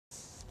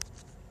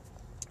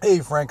Hey,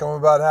 Frank, I'm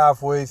about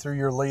halfway through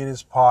your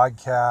latest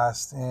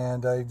podcast,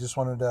 and I just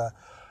wanted to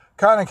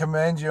kind of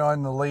commend you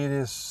on the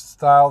latest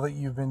style that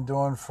you've been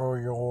doing for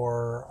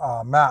your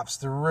maps.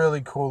 They're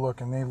really cool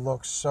looking. They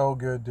look so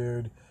good,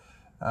 dude.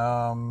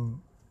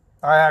 Um,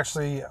 I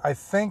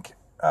think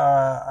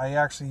I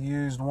actually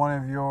used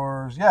one of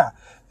yours,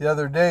 the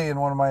other day in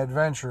one of my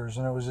adventures,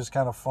 and it was just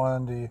kind of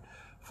fun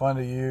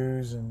to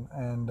use,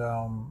 and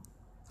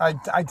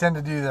I tend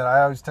to do that.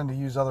 I always tend to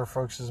use other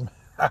folks'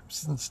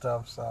 maps and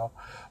stuff. So,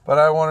 but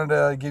I wanted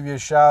to give you a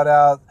shout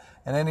out,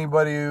 and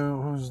anybody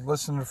who's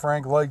listening to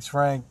Frank likes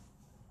Frank.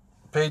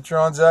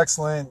 Patreon's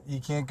excellent. You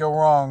can't go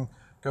wrong.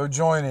 Go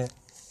join it.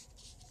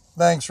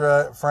 Thanks,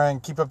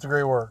 Frank. Keep up the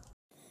great work.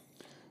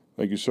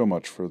 Thank you so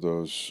much for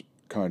those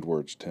kind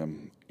words,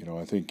 Tim.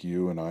 I think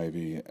you and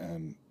Ivy,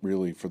 and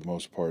really for the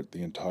most part,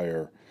 the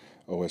entire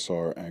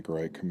OSR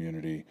Anchorite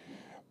community,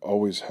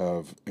 always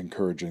have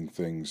encouraging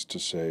things to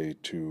say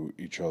to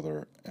each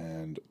other,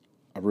 and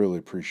I really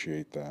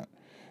appreciate that.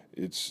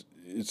 It's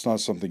not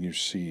something you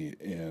see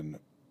in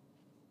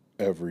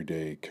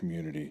everyday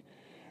community.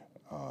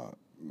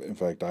 In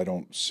fact, I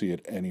don't see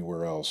it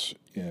anywhere else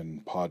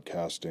in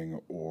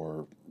podcasting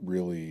or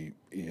really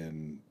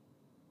in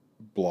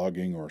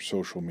blogging or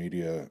social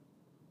media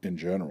in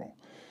general.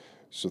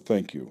 So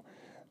thank you.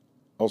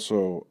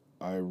 Also,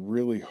 I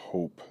really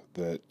hope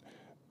that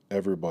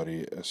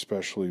everybody,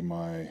 especially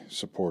my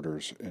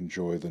supporters,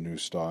 enjoy the new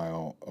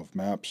style of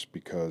maps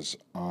because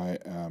I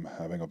am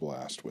having a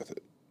blast with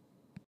it.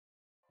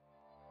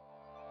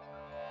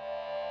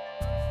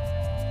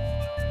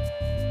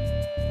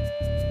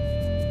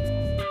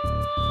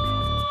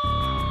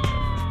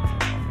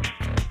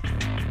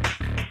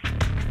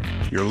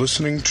 You're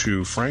listening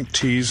to Frank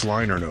T's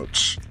Liner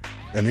Notes,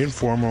 an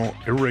informal,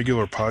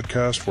 irregular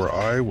podcast where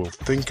I will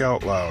think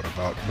out loud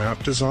about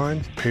map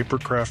design,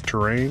 papercraft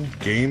terrain,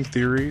 game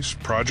theories,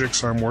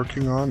 projects I'm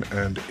working on,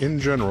 and, in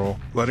general,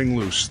 letting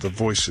loose the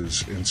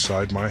voices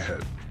inside my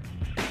head.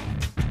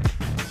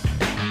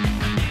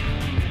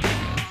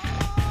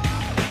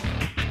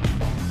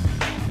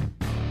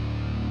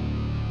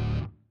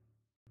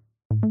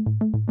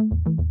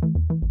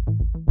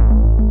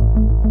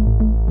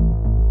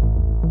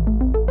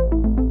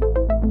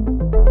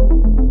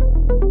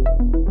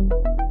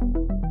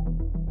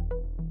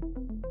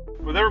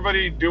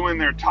 Doing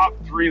their top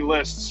 3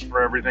 lists for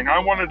everything, I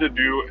wanted to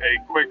do a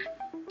quick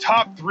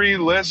top 3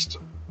 list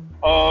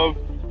of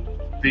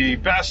the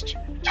best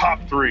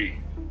top 3.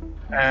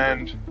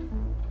 And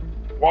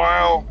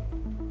while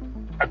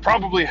I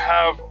probably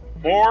have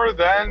more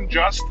than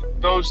just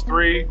those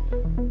 3,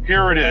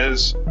 here it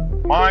is,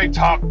 my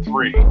top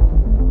 3.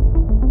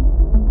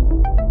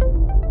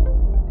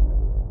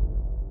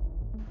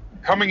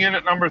 Coming in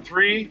at number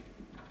 3,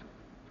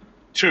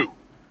 2.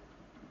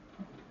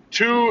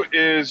 2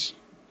 is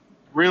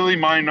really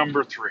my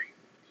number 3.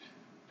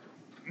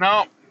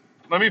 Now,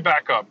 let me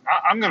back up.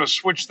 I'm going to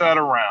switch that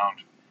around.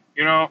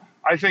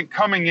 I think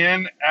coming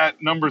in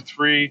at number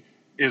 3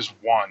 is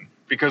 1,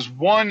 because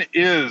 1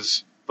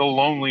 is the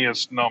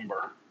loneliest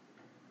number.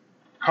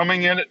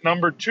 Coming in at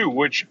number 2,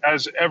 which,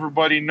 as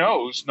everybody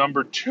knows,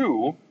 number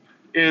 2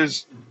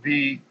 is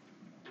the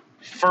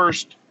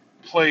first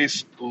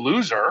place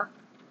loser.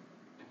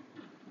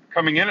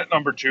 Coming in at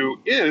number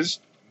 2 is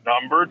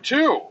number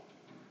 2.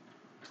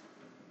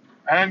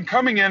 And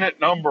coming in at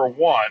number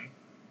 1,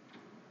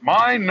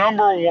 my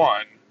number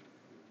 1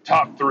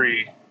 top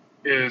 3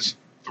 is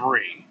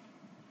 3.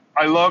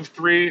 I love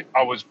 3.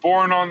 I was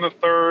born on the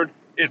 3rd.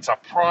 It's a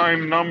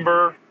prime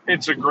number.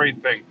 It's a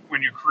great thing.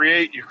 When you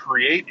create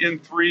in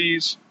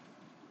 3s.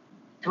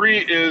 3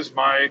 is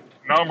my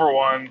number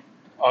 1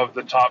 of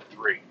the top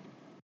 3.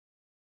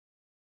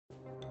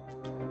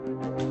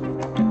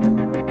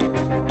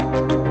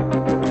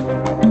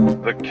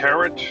 The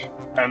carrot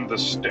and the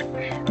stick.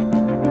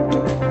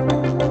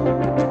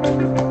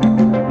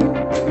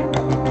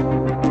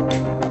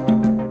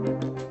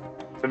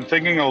 Been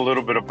thinking a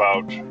little bit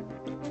about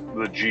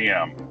the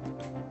GM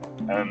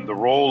and the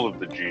role of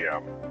the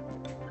GM,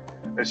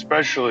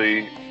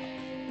 especially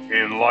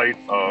in light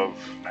of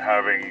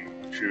having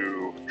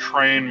to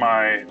train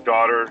my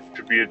daughter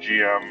to be a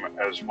GM,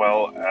 as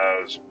well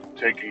as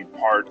taking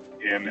part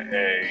in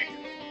a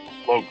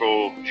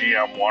local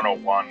GM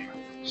 101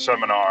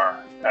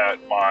 seminar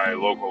at my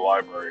local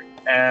library.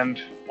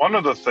 And one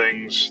of the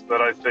things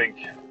that I think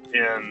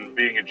in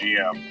being a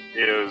GM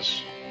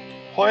is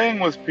playing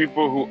with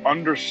people who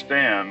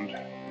understand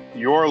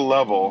your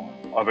level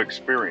of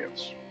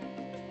experience.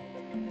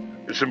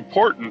 It's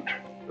important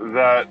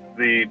that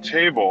the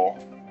table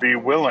be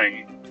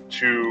willing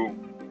to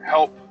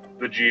help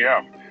the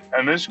GM.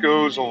 And this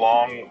goes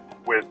along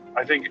with,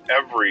 I think,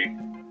 every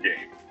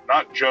game,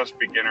 not just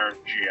beginner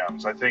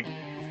GMs. I think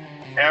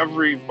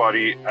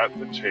everybody at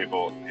the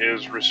table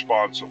is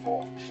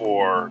responsible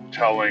for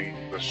telling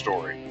the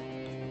story.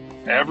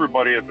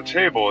 Everybody at the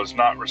table is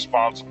not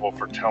responsible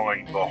for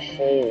telling the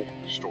whole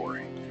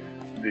story.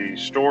 The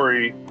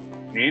story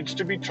needs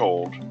to be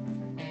told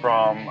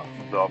from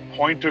the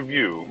point of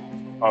view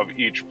of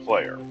each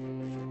player.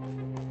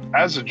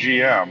 As a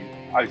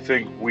GM, I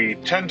think we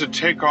tend to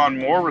take on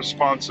more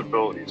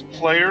responsibilities.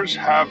 Players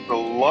have the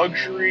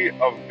luxury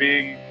of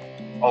being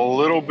a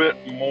little bit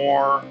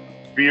more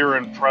beer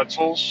and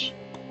pretzels.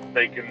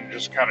 They can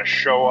just kind of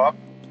show up,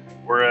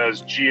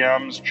 whereas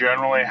GMs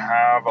generally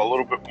have a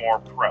little bit more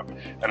prep.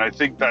 And I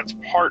think that's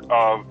part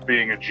of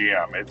being a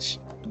GM. It's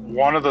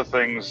one of the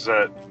things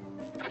that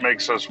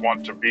makes us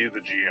want to be the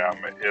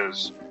GM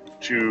is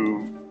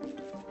to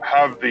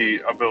have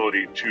the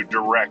ability to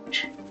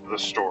direct the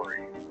story,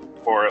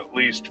 or at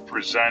least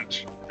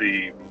present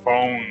the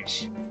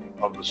bones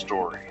of the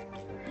story.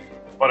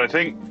 But I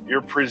think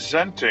you're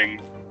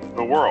presenting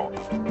the world.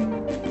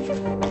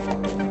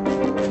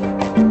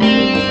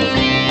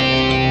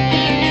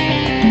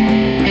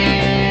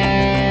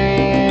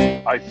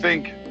 I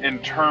think in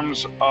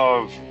terms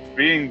of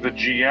being the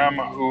GM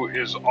who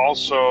is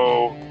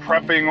also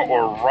prepping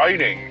or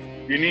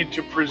writing, you need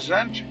to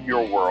present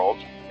your world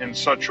in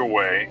such a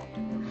way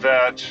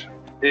that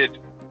it,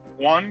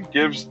 one,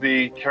 gives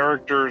the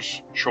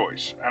characters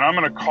choice. And I'm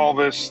going to call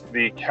this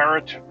the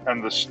carrot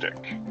and the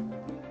stick.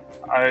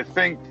 I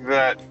think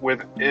that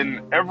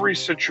within every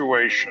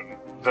situation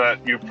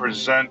that you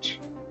present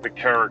the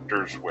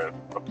characters with,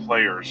 the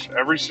players,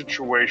 every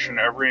situation,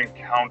 every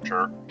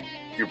encounter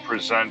you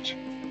present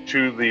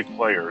to the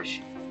players,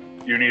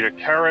 you need a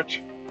carrot,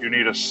 you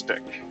need a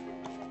stick.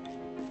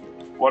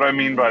 What I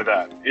mean by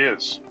that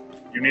is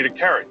you need a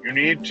carrot. You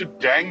need to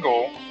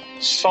dangle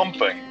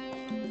something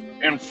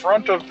in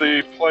front of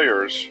the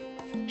players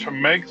to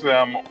make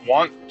them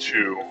want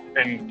to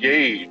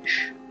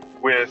engage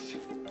with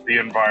the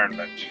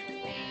environment.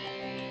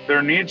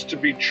 There needs to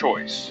be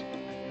choice.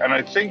 And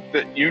I think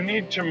that you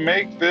need to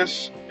make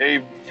this a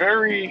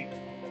very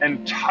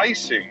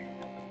enticing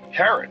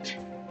carrot.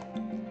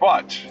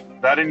 But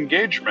that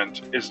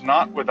engagement is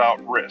not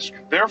without risk.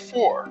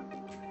 Therefore,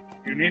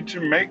 you need to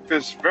make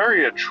this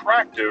very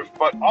attractive,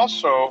 but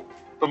also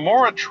the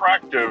more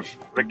attractive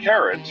the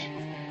carrot,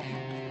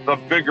 the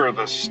bigger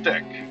the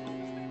stick.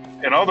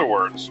 In other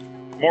words,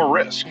 more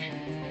risk,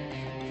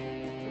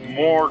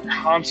 more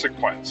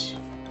consequence.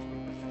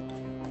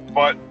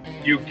 But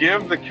you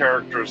give the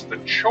characters the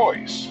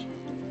choice.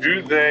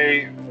 Do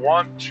they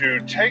want to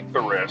take the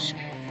risk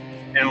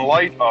in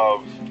light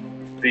of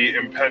the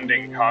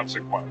impending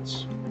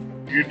consequence?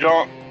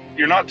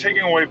 You're not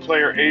taking away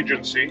player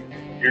agency.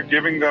 You're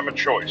giving them a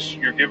choice.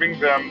 You're giving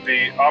them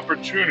the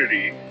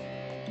opportunity,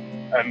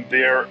 and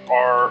there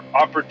are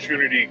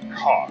opportunity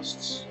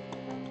costs.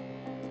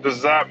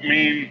 Does that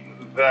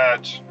mean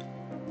that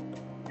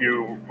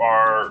you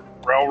are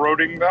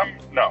railroading them?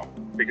 No,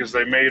 because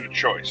they made a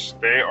choice.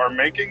 They are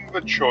making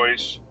the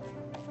choice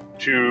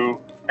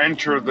to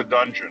enter the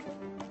dungeon.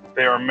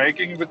 They are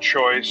making the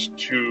choice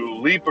to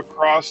leap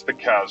across the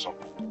chasm.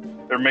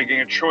 They're making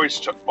a choice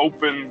to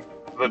open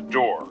the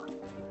door.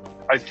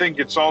 I think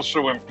it's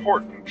also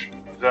important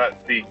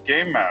that the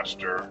game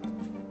master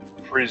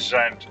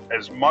present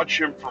as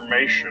much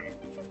information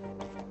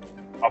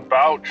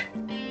about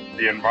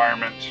the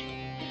environment,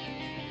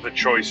 the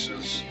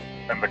choices,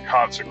 and the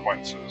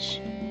consequences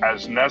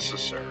as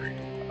necessary.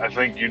 I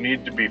think you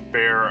need to be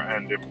fair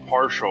and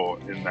impartial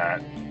in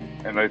that,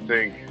 and I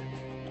think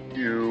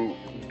you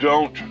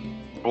don't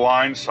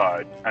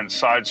blindside and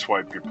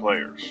sideswipe your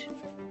players.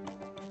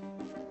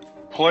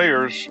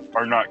 Players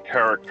are not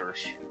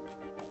characters,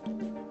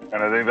 and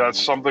I think that's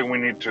something we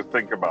need to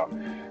think about.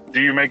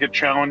 Do you make it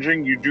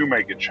challenging? You do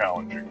make it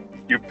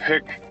challenging. You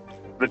pick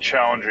the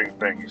challenging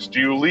things. Do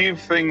you leave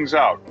things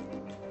out?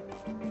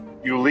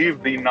 You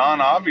leave the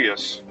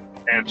non-obvious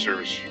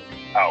answers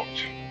out.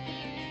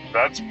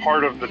 That's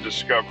part of the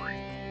discovery.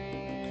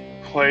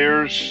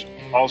 Players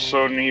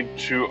also need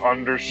to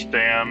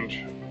understand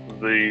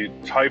the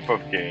type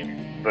of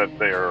game that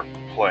they're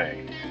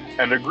playing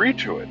and agree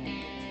to it.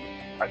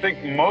 I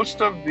think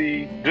most of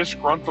the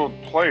disgruntled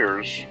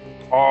players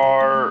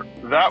are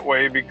that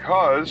way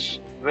because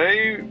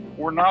they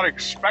were not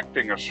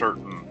expecting a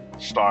certain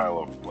style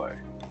of play.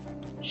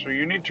 So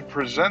you need to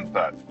present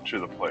that to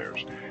the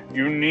players.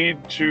 You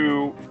need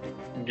to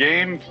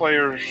gain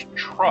players'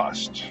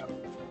 trust.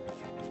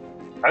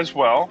 As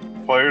well,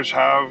 players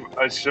have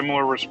a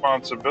similar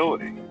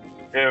responsibility.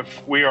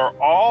 If we are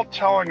all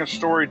telling a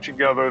story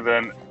together,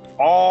 then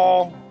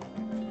all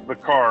the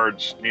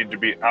cards need to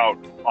be out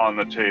on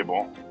the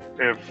table.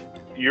 If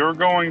you're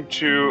going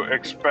to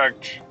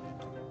expect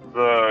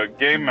the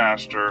game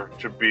master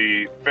to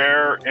be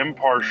fair,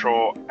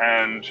 impartial,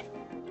 and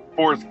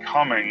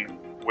forthcoming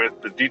with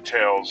the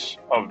details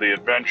of the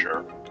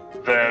adventure,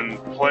 then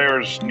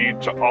players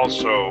need to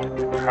also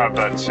have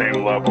that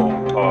same level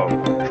of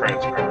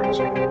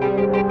transparency.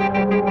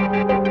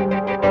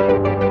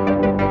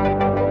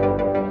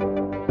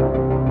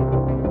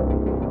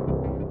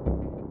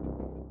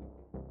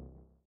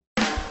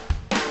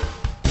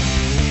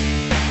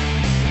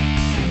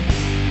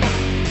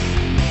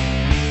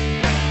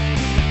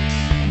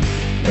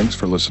 Thanks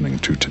for listening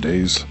to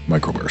today's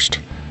Microburst.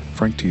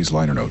 Frank T's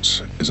Liner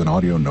Notes is an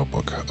audio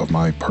notebook of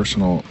my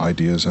personal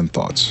ideas and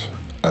thoughts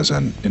as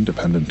an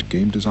independent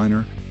game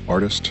designer,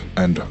 artist,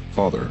 and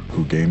father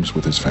who games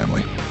with his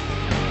family.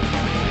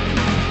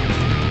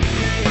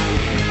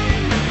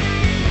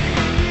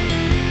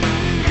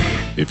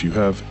 If you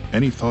have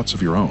any thoughts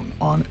of your own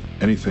on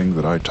anything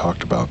that I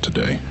talked about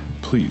today,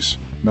 please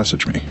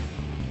message me.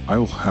 I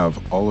will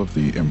have all of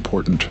the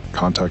important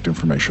contact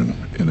information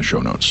in the show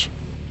notes.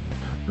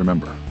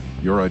 Remember,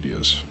 your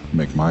ideas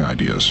make my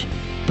ideas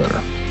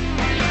better.